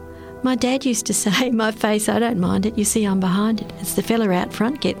 My dad used to say, my face, I don't mind it, you see I'm behind it. It's the fella out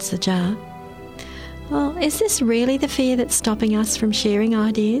front gets the jar. Well, is this really the fear that's stopping us from sharing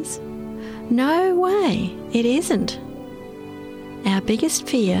ideas? No way, it isn't. Our biggest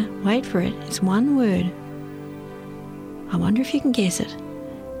fear, wait for it, is one word. I wonder if you can guess it.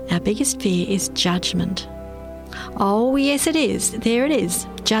 our biggest fear is judgment. Oh, yes, it is. There it is,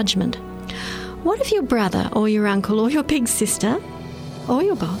 judgment. What if your brother or your uncle or your big sister or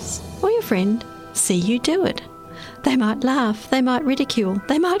your boss or your friend see you do it? They might laugh, they might ridicule,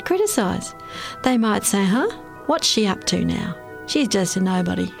 they might criticise. They might say, what's she up to now? She's just a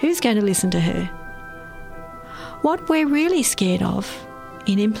nobody. Who's going to listen to her? What we're really scared of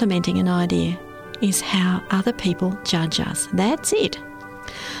in implementing an idea is how other people judge us. That's it.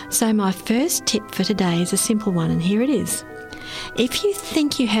 So my first tip for today is a simple one, and here it is. If you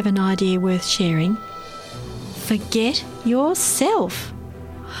think you have an idea worth sharing, forget yourself.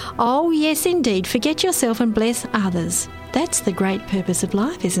 Oh, yes, indeed. Forget yourself and bless others. That's the great purpose of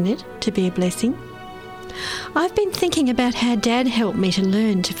life, isn't it? To be a blessing. I've been thinking about how Dad helped me to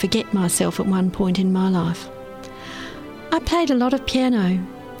learn to forget myself at one point in my life. I played a lot of piano.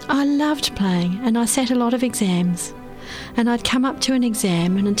 I loved playing, and I sat a lot of exams. And I'd come up to an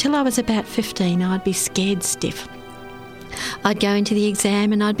exam, and until I was about 15, I'd be scared stiff. I'd go into the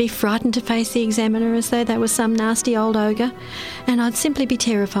exam and I'd be frightened to face the examiner as though they were some nasty old ogre, and I'd simply be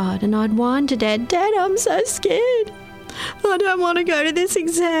terrified, and I'd whine to Dad, "Dad, I'm so scared. I don't want to go to this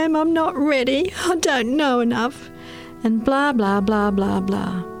exam. I'm not ready. I don't know enough." And blah, blah, blah, blah,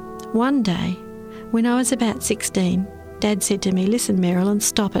 blah. One day, when I was about 16, Dad said to me, "Listen, Marilyn,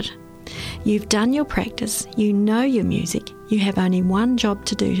 stop it. You've done your practice. You know your music. You have only one job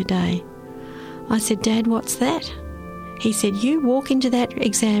to do today." I said, "Dad, what's that?" He said, "You walk into that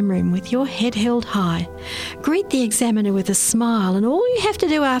exam room with your head held high, greet the examiner with a smile, and all you have to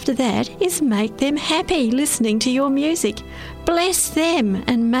do after that is make them happy listening to your music. Bless them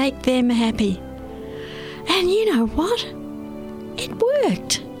and make them happy." And you know what? It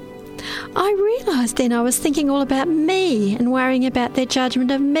worked. I realised then I was thinking all about me and worrying about their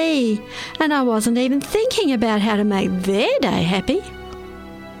judgment of me, and I wasn't even thinking about how to make their day happy.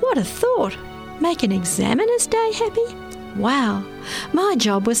 What a thought! Make an examiner's day happy? Wow, my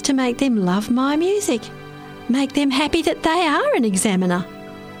job was to make them love my music, make them happy that they are an examiner.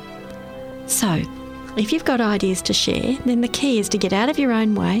 So, if you've got ideas to share, then the key is to get out of your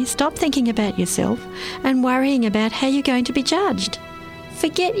own way, stop thinking about yourself and worrying about how you're going to be judged.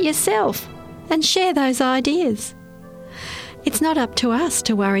 Forget yourself and share those ideas. It's not up to us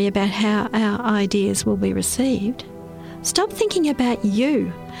to worry about how our ideas will be received. Stop thinking about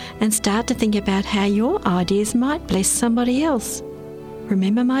you and start to think about how your ideas might bless somebody else.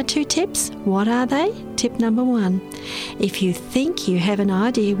 Remember my 2 tips? What are they? Tip number 1. If you think you have an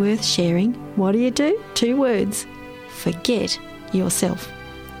idea worth sharing, what do? 2 words. Forget yourself.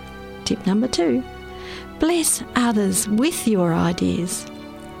 Tip number 2. Bless others with your ideas.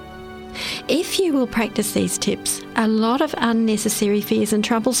 If you will practice these tips, a lot of unnecessary fears and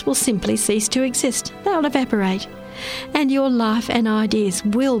troubles will simply cease to exist. They'll evaporate, and your life and ideas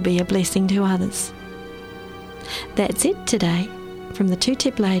will be a blessing to others. That's it today from the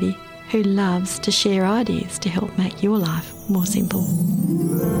 2-Tip Lady who loves to share ideas to help make your life more simple.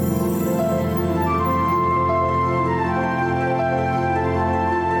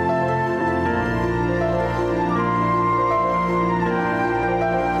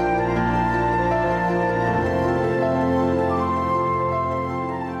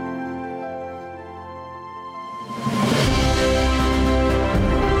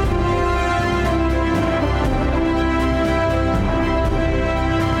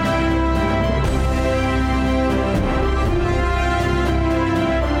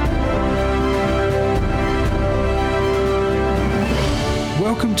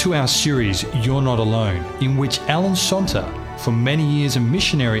 Welcome to our series, You're Not Alone, in which Alan Sonta, for many years a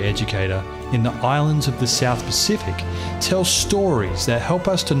missionary educator in the islands of the South Pacific, tells stories that help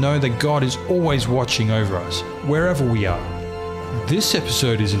us to know that God is always watching over us, wherever we are. This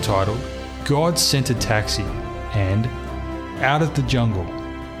episode is entitled, God-Centered Taxi, and Out of the Jungle.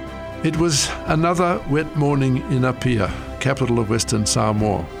 It was another wet morning in Apia, capital of Western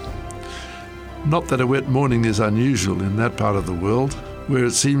Samoa. Not that a wet morning is unusual in that part of the world, where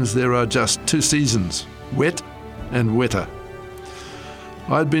it seems there are just 2 seasons, wet and wetter.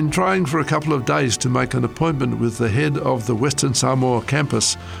 I'd been trying for a couple of days to make an appointment with the head of the Western Samoa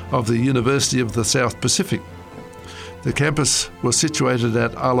campus of the University of the South Pacific. The campus was situated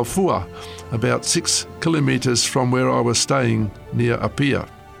at Alafua, about 6 kilometres from where I was staying near Apia.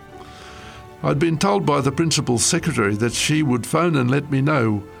 I'd been told by the principal's secretary that she would phone and let me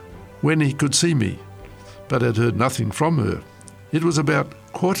know when he could see me, but had heard nothing from her. It was about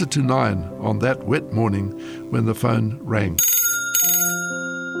 9:15 on that wet morning when the phone rang.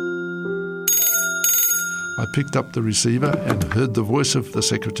 I picked up the receiver and heard the voice of the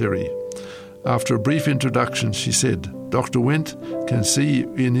secretary. After a brief introduction, she said, "Dr. Wendt can see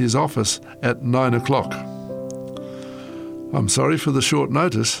you in his office at 9 o'clock. I'm sorry for the short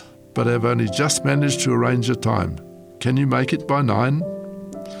notice, but I've only just managed to arrange a time. Can you make it by 9?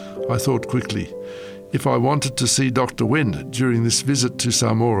 I thought quickly. If I wanted to see Dr. Wendt during this visit to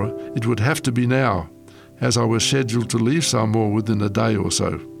Samoa, it would have to be now, as I was scheduled to leave Samoa within a day or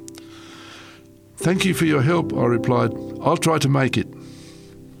so. Thank you for your help, I replied. I'll try to make it.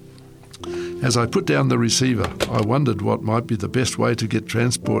 As I put down the receiver, I wondered what might be the best way to get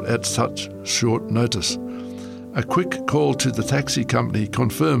transport at such short notice. A quick call to the taxi company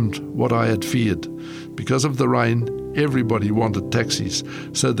confirmed what I had feared. Because of the rain, everybody wanted taxis,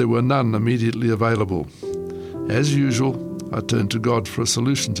 so there were none immediately available. As usual, I turned to God for a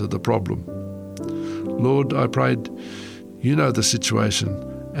solution to the problem. Lord, I prayed, you know the situation,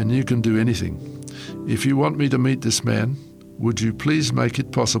 and you can do anything. If you want me to meet this man, would you please make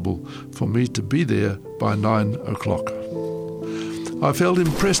it possible for me to be there by 9 o'clock? I felt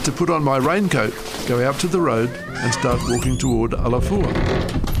impressed to put on my raincoat, go out to the road and start walking toward Alafua.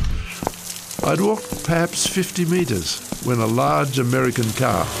 I'd walked perhaps 50 metres when a large American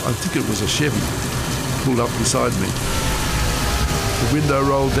car, I think it was a Chevy, pulled up beside me. The window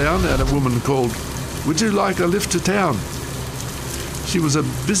rolled down and a woman called, "Would you like a lift to town?" She was a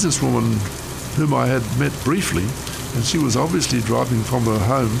businesswoman whom I had met briefly, and she was obviously driving from her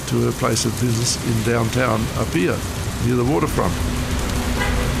home to her place of business in downtown Apia, near the waterfront.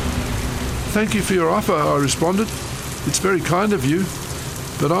 "Thank you for your offer," I responded. "It's very kind of you,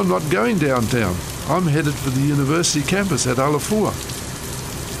 but I'm not going downtown. I'm headed for the university campus at Alafua."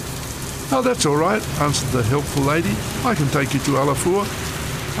 "Oh, that's all right," answered the helpful lady. "I can take you to Alafua.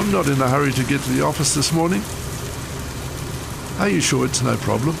 I'm not in a hurry to get to the office this morning." "Are you sure it's no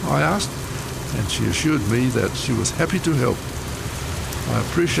problem?" I asked, and she assured me that she was happy to help. I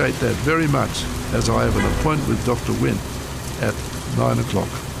appreciate that very much, as I have an appointment with Dr. Wendt at 9 o'clock.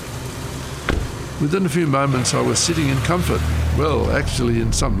 Within a few moments I was sitting in comfort, well, actually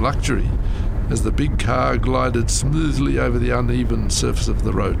in some luxury, as the big car glided smoothly over the uneven surface of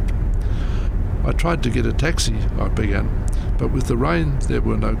the road. I tried to get a taxi, I began, but with the rain there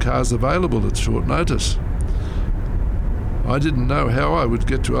were no cars available at short notice. I didn't know how I would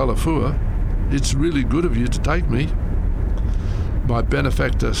get to Alafua. "It's really good of you to take me." My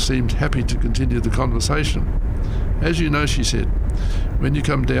benefactor seemed happy to continue the conversation. "As you know," she said, "when you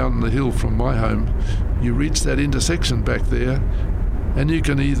come down the hill from my home, you reach that intersection back there, and you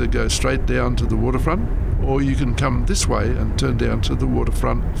can either go straight down to the waterfront, or you can come this way and turn down to the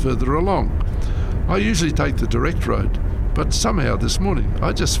waterfront further along. I usually take the direct road, but somehow this morning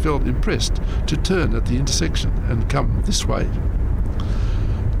I just felt impressed to turn at the intersection and come this way."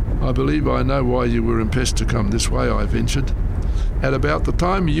 "I believe I know why you were impressed to come this way," I ventured. "At about the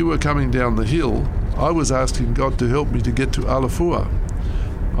time you were coming down the hill, I was asking God to help me to get to Alafua.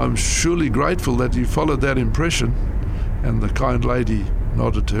 I'm surely grateful that you followed that impression," and the kind lady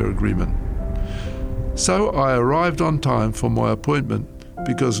nodded her agreement. "So I arrived on time for my appointment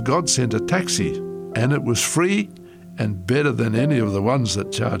because God sent a taxi, and it was free and better than any of the ones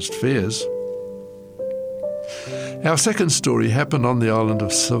that charged fares." Our second story happened on the island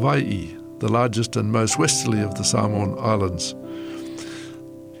of Savaii, the largest and most westerly of the Samoan islands.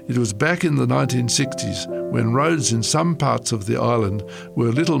 It was back in the 1960s when roads in some parts of the island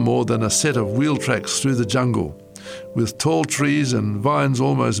were little more than a set of wheel tracks through the jungle, with tall trees and vines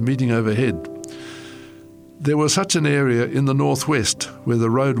almost meeting overhead. There was such an area in the northwest where the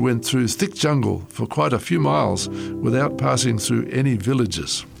road went through thick jungle for quite a few miles without passing through any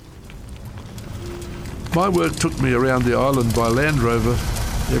villages. My work took me around the island by Land Rover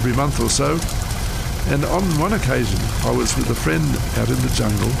every month or so, and on one occasion I was with a friend out in the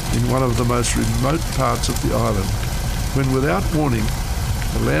jungle in one of the most remote parts of the island when, without warning,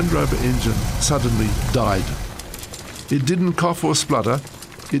 the Land Rover engine suddenly died. It didn't cough or splutter,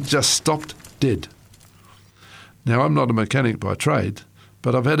 it just stopped dead. Now, I'm not a mechanic by trade,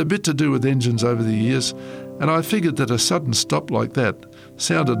 but I've had a bit to do with engines over the years, and I figured that a sudden stop like that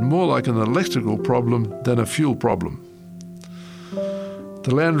sounded more like an electrical problem than a fuel problem.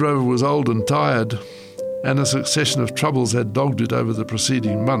 The Land Rover was old and tired, and a succession of troubles had dogged it over the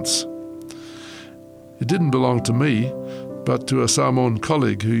preceding months. It didn't belong to me, but to a Samoan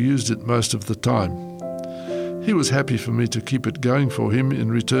colleague who used it most of the time. He was happy for me to keep it going for him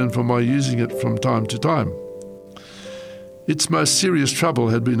in return for my using it from time to time. Its most serious trouble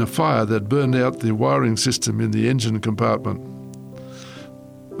had been a fire that burned out the wiring system in the engine compartment.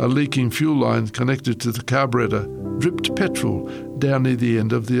 A leaking fuel line connected to the carburetor dripped petrol down near the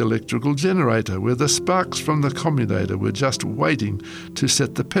end of the electrical generator, where the sparks from the commutator were just waiting to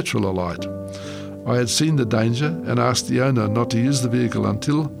set the petrol alight. I had seen the danger and asked the owner not to use the vehicle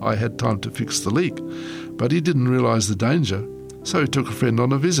until I had time to fix the leak, but he didn't realise the danger, so he took a friend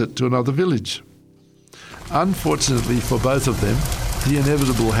on a visit to another village. Unfortunately for both of them, the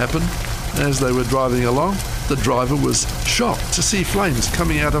inevitable happened. As they were driving along, the driver was shocked to see flames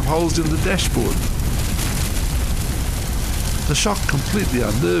coming out of holes in the dashboard. The shock completely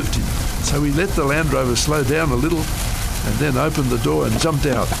unnerved him, so he let the Land Rover slow down a little and then opened the door and jumped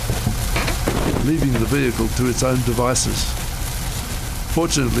out, leaving the vehicle to its own devices.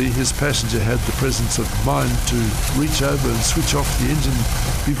 Fortunately, his passenger had the presence of mind to reach over and switch off the engine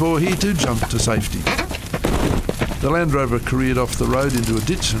before he too jumped to safety. The Land Rover careered off the road into a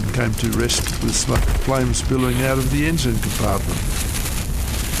ditch and came to rest with smoke flames billowing out of the engine compartment.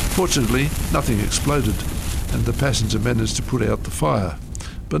 Fortunately, nothing exploded, and the passenger managed to put out the fire,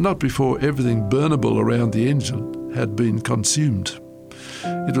 but not before everything burnable around the engine had been consumed.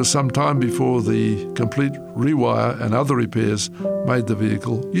 It was some time before the complete rewire and other repairs made the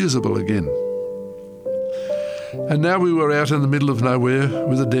vehicle usable again. And now we were out in the middle of nowhere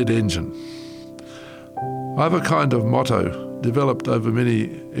with a dead engine. I have a kind of motto developed over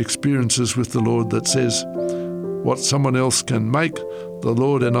many experiences with the Lord that says, "What someone else can make, the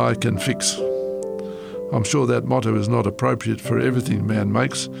Lord and I can fix." I'm sure that motto is not appropriate for everything man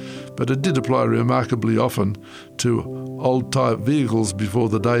makes, but it did apply remarkably often to old-type vehicles before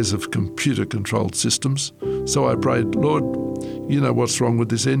the days of computer-controlled systems. So I prayed, "Lord, you know what's wrong with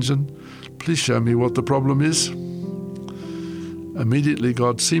this engine. Please show me what the problem is." Immediately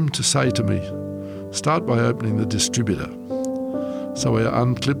God seemed to say to me, "Start by opening the distributor." So I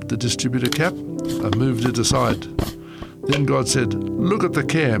unclipped the distributor cap and moved it aside. Then God said, "Look at the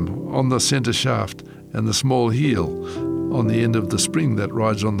cam on the centre shaft and the small heel on the end of the spring that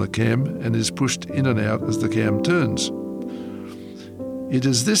rides on the cam and is pushed in and out as the cam turns. It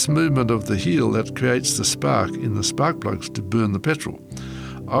is this movement of the heel that creates the spark in the spark plugs to burn the petrol.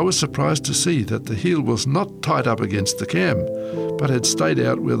 I was surprised to see that the heel was not tied up against the cam, but had stayed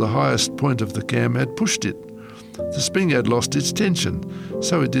out where the highest point of the cam had pushed it. The spring had lost its tension,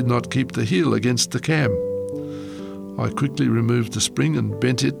 so it did not keep the heel against the cam. I quickly removed the spring and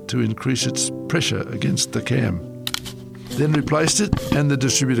bent it to increase its pressure against the cam. Then replaced it and the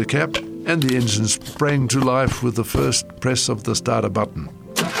distributor cap, and the engine sprang to life with the first press of the starter button.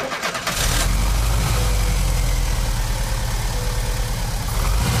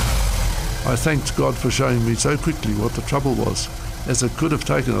 I thanked God for showing me so quickly what the trouble was, as it could have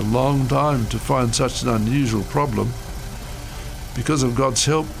taken a long time to find such an unusual problem. Because of God's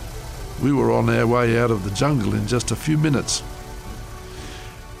help, we were on our way out of the jungle in just a few minutes.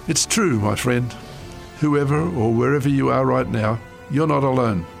 It's true, my friend. Whoever or wherever you are right now, you're not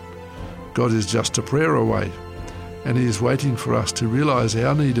alone. God is just a prayer away, and He is waiting for us to realize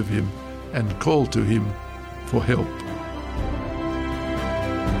our need of Him and call to Him for help.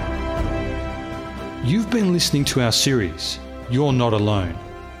 You've been listening to our series, You're Not Alone.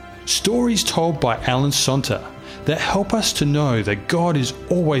 Stories told by Alan Sonta that help us to know that God is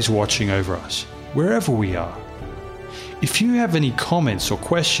always watching over us, wherever we are. If you have any comments or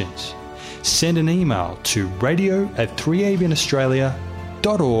questions, send an email to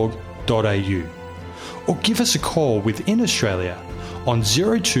radio@3abnaustralia.org.au or give us a call within Australia on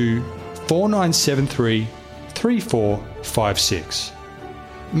 02 4973 3456.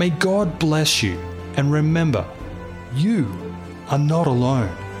 May God bless you, and remember, you are not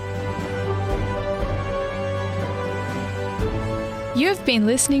alone. You have been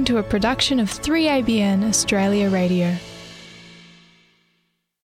listening to a production of 3ABN Australia Radio.